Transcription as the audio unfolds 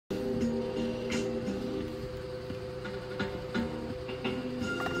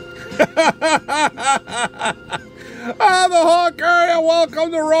I'm the Hawk area.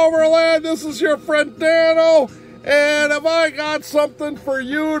 Welcome to Rover Land. This is your friend Dano, and have I got something for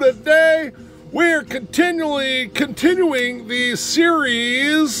you today? We are continuing the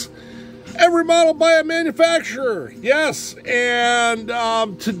series, Every Model by a Manufacturer. Yes, and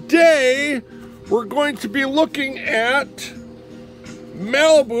today we're going to be looking at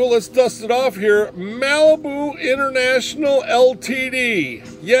Malibu. Let's dust it off here. Malibu International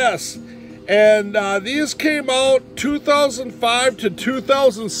LTD. Yes. And these came out 2005 to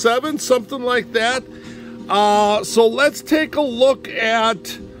 2007, something like that. So let's take a look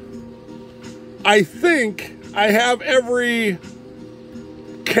at, I think I have every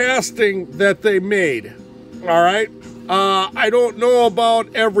casting that they made. All right. I don't know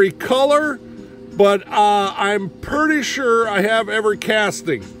about every color, but I'm pretty sure I have every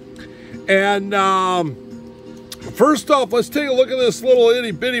casting. And first off, let's take a look at this little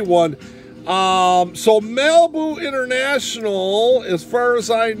itty bitty one. So Malibu International, as far as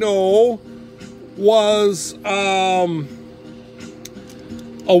I know, was a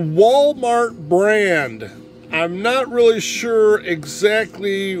Walmart brand. I'm not really sure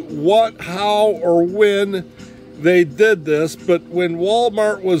exactly what, how, or when they did this, but when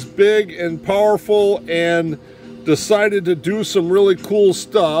Walmart was big and powerful and decided to do some really cool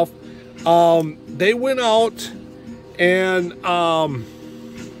stuff, they went out and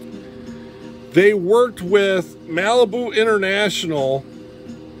they worked with Malibu International,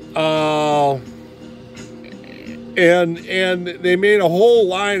 and they made a whole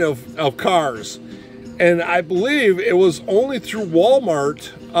line of cars. And I believe it was only through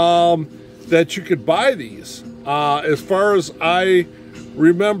Walmart that you could buy these, as far as I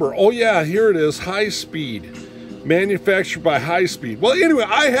remember. Oh yeah, here it is, High Speed, manufactured by High Speed. Well, anyway,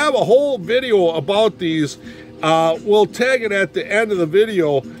 I have a whole video about these. We'll tag it at the end of the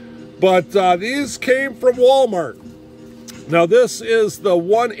video. But these came from Walmart. Now this is the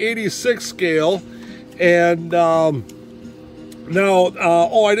 1/86 scale, and oh,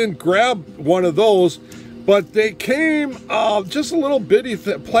 I didn't grab one of those, but they came just a little bitty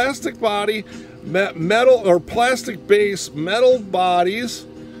plastic body, metal or plastic base, metal bodies,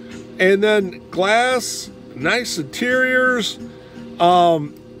 and then glass, nice interiors.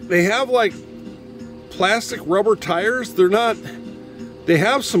 They have like plastic rubber tires. They're not. They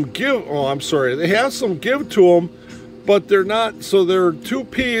have some give, oh, I'm sorry. They have some give to them, but they're not, so they're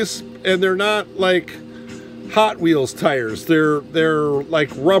two-piece, and they're not like Hot Wheels tires. They're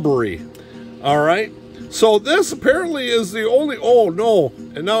like rubbery, all right? So this apparently is the only, oh, no,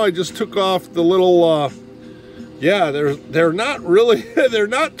 and now I just took off the little, yeah, they're not really, they're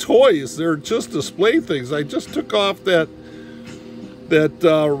not toys. They're just display things. I just took off that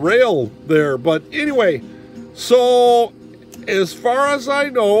rail there, but anyway, so as far as I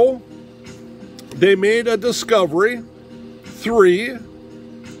know, they made a Discovery 3,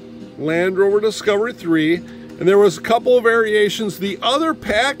 Land Rover Discovery 3, and there was a couple of variations. The other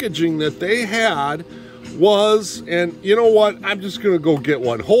packaging that they had was, and you know what, I'm just going to go get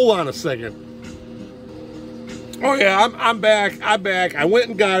one. Hold on a second. Oh yeah, I'm back. I went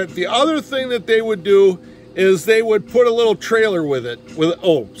and got it. The other thing that they would do is they would put a little trailer with it.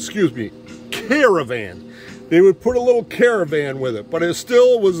 Oh, excuse me, caravan. They would put a little caravan with it, but it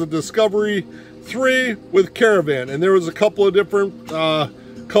still was a Discovery 3 with caravan, and there was a couple of different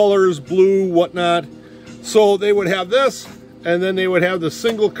colors, blue, whatnot. So they would have this, and then they would have the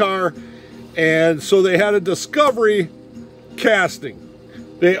single car, and so they had a Discovery casting.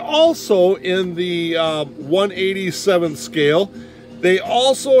 They also, in the 1/87 scale, they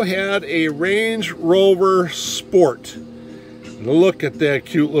also had a Range Rover Sport. Look at that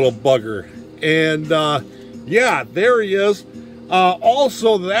cute little bugger. And yeah, there he is.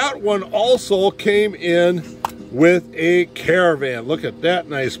 Also, that one also came in with a caravan. Look at that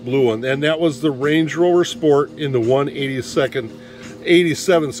nice blue one. And that was the Range Rover Sport in the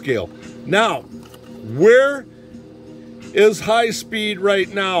 1/87 scale. Now, where is High Speed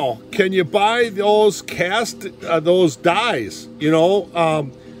right now? Can you buy those those dies? You know,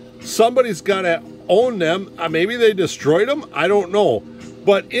 somebody's got to own them. Maybe they destroyed them. I don't know.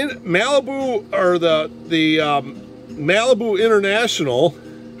 But in Malibu, or the Malibu International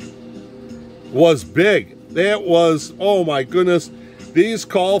was big. That was, oh my goodness, these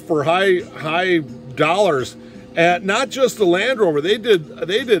call for high dollars. And not just the Land Rover, they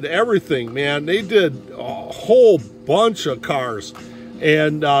did everything, man. They did a whole bunch of cars,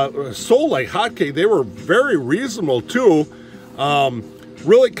 and sold like hotcakes. They were very reasonable too.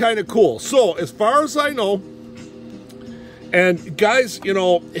 Really kind of cool. So as far as I know, and guys, you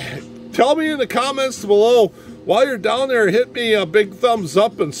know, tell me in the comments below while you're down there, hit me a big thumbs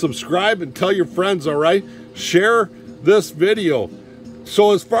up and subscribe and tell your friends, all right? Share this video.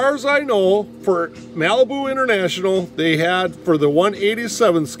 So as far as I know, for Malibu International, they had, for the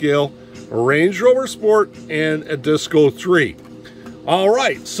 187 scale, a Range Rover Sport and a Disco 3. All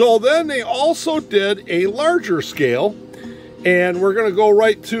right, so then they also did a larger scale, and we're going to go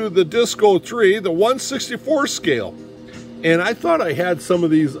right to the Disco 3, the 164 scale. And I thought I had some of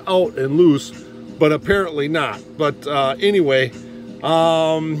these out and loose, but apparently not. But anyway,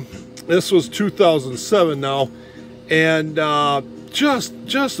 this was 2007 now, and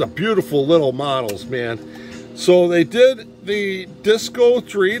just a beautiful little models, man. So they did the Disco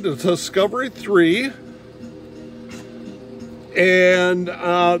 3, the Discovery 3, and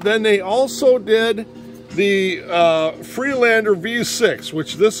then they also did the Freelander V6,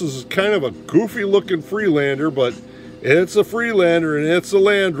 which this is kind of a goofy looking Freelander, but it's a Freelander and it's a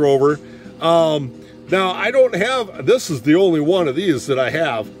Land Rover. Now I don't have, this is the only one of these that I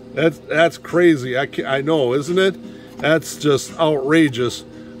have. That's crazy. I know, isn't it? That's just outrageous.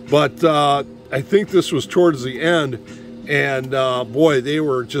 But I think this was towards the end, and boy, they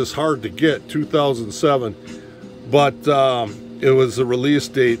were just hard to get. 2007, but it was a release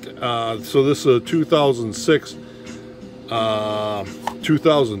date. So this is a 2006,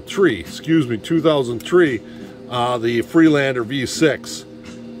 2003. Excuse me, 2003. The Freelander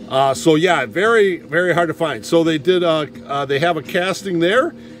V6. So yeah, very hard to find. So they did, they have a casting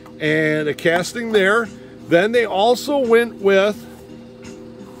there and a casting there. Then they also went with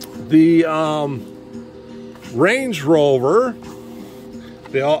the Range Rover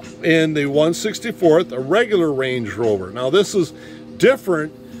in the 164th, a regular Range Rover. Now this is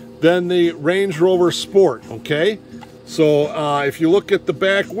different than the Range Rover Sport, okay? So if you look at the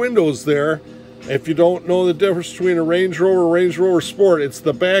back windows there, if you don't know the difference between a Range Rover and Range Rover Sport, it's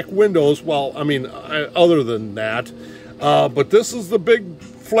the back windows. Well, I mean, other than that. But this is the big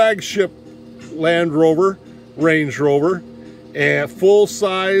flagship Land Rover, Range Rover, and full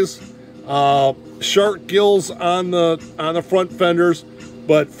size shark gills on the front fenders,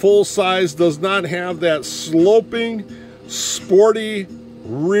 but full size, does not have that sloping, sporty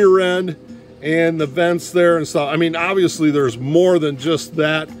rear end and the vents there and stuff. I mean, obviously there's more than just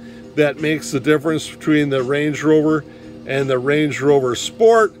that makes the difference between the Range Rover and the Range Rover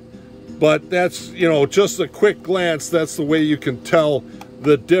Sport, but that's, you know, just a quick glance, that's the way you can tell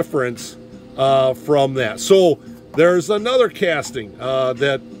the difference from that. So there's another casting,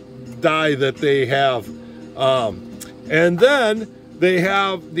 that die that they have, and then they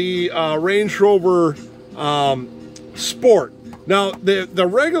have the Range Rover Sport. Now the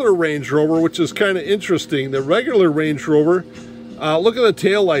regular Range Rover, which is kind of interesting, the regular Range Rover, look at the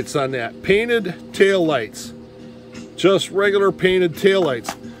tail lights on that, painted tail lights, just regular painted tail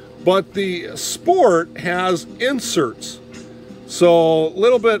lights. But the Sport has inserts, so a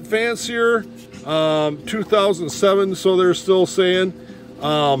little bit fancier. 2007, so they're still saying.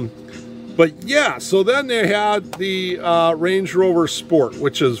 But yeah, so then they had the Range Rover Sport,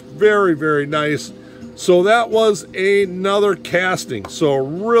 which is very nice. So that was another casting. So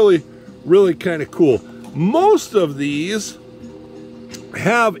really kind of cool. Most of these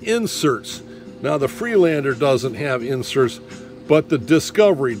have inserts. Now the Freelander doesn't have inserts, but the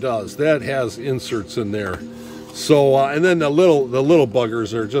Discovery does. That has inserts in there. So and then the little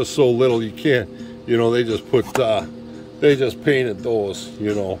buggers are just so little you can't, you know, they just put they just painted those,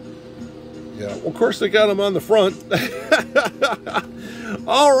 you know. Yeah, well, of course they got them on the front.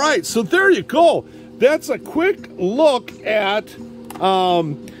 All right, so there you go. That's a quick look at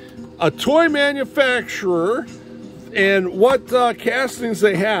a toy manufacturer and what castings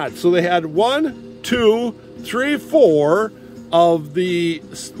they had. So they had 1, 2, 3, 4 of the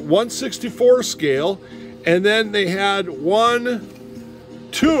 164 scale, and then they had 1,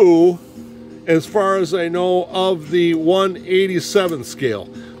 2, as far as I know, of the 187 scale.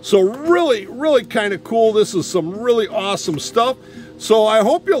 So really kind of cool. This is some really awesome stuff. So I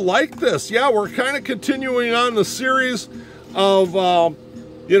hope you like this. Yeah, we're kind of continuing on the series of,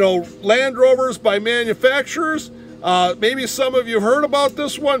 you know, Land Rovers by manufacturers. Maybe some of you heard about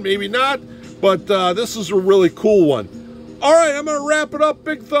this one, maybe not, but this is a really cool one. All right, I'm going to wrap it up.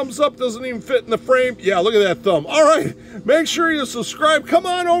 Big thumbs up. Doesn't even fit in the frame. Yeah, look at that thumb. All right, make sure you subscribe. Come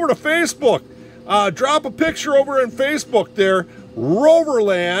on over to Facebook. Drop a picture over in Facebook there, Rover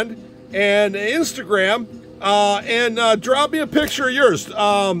Land, and Instagram, and drop me a picture of yours.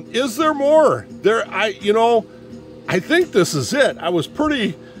 Is there more? You know, I think this is it. I was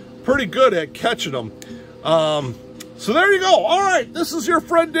pretty good at catching them. So there you go. All right, this is your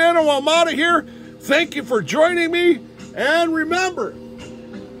friend Dan, and I'm out of here. Thank you for joining me. And remember,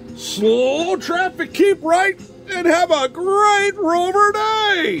 slow traffic, keep right. and have a great Rover day.